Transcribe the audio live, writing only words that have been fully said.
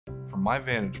from my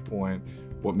vantage point,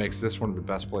 what makes this one of the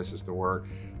best places to work,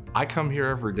 I come here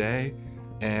every day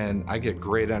and I get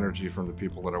great energy from the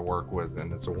people that I work with,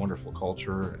 and it's a wonderful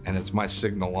culture, and it's my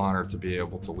signal honor to be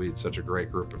able to lead such a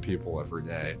great group of people every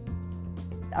day.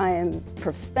 I am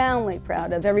profoundly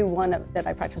proud of everyone that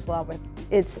I practice law with.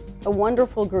 It's a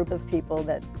wonderful group of people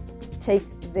that take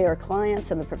their clients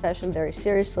and the profession very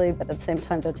seriously, but at the same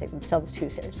time don't take themselves too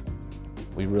seriously.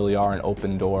 We really are an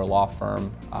open door law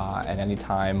firm, and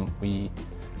anytime we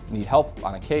need help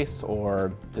on a case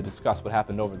or to discuss what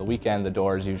happened over the weekend, the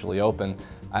door is usually open,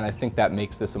 and I think that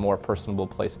makes this a more personable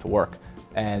place to work,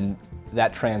 and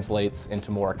that translates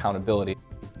into more accountability.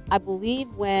 I believe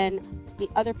when the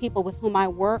other people with whom I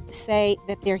work say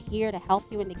that they're here to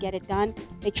help you and to get it done,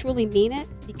 they truly mean it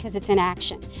because it's in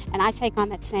action, and I take on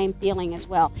that same feeling as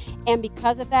well. And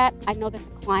because of that, I know that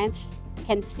the clients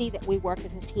can see that we work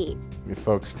as a team. You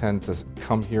folks tend to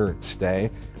come here and stay,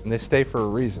 and they stay for a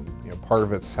reason. Part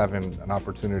of it's having an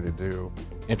opportunity to do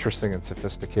interesting and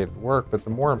sophisticated work, but the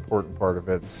more important part of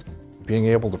it's being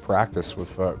able to practice with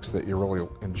folks that you really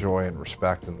enjoy and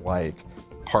respect and like.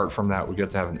 Apart from that, we get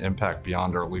to have an impact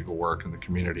beyond our legal work in the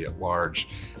community at large,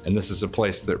 and this is a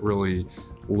place that really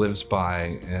lives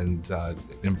by and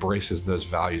embraces those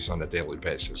values on a daily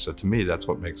basis. So to me, that's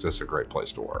what makes this a great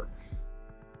place to work.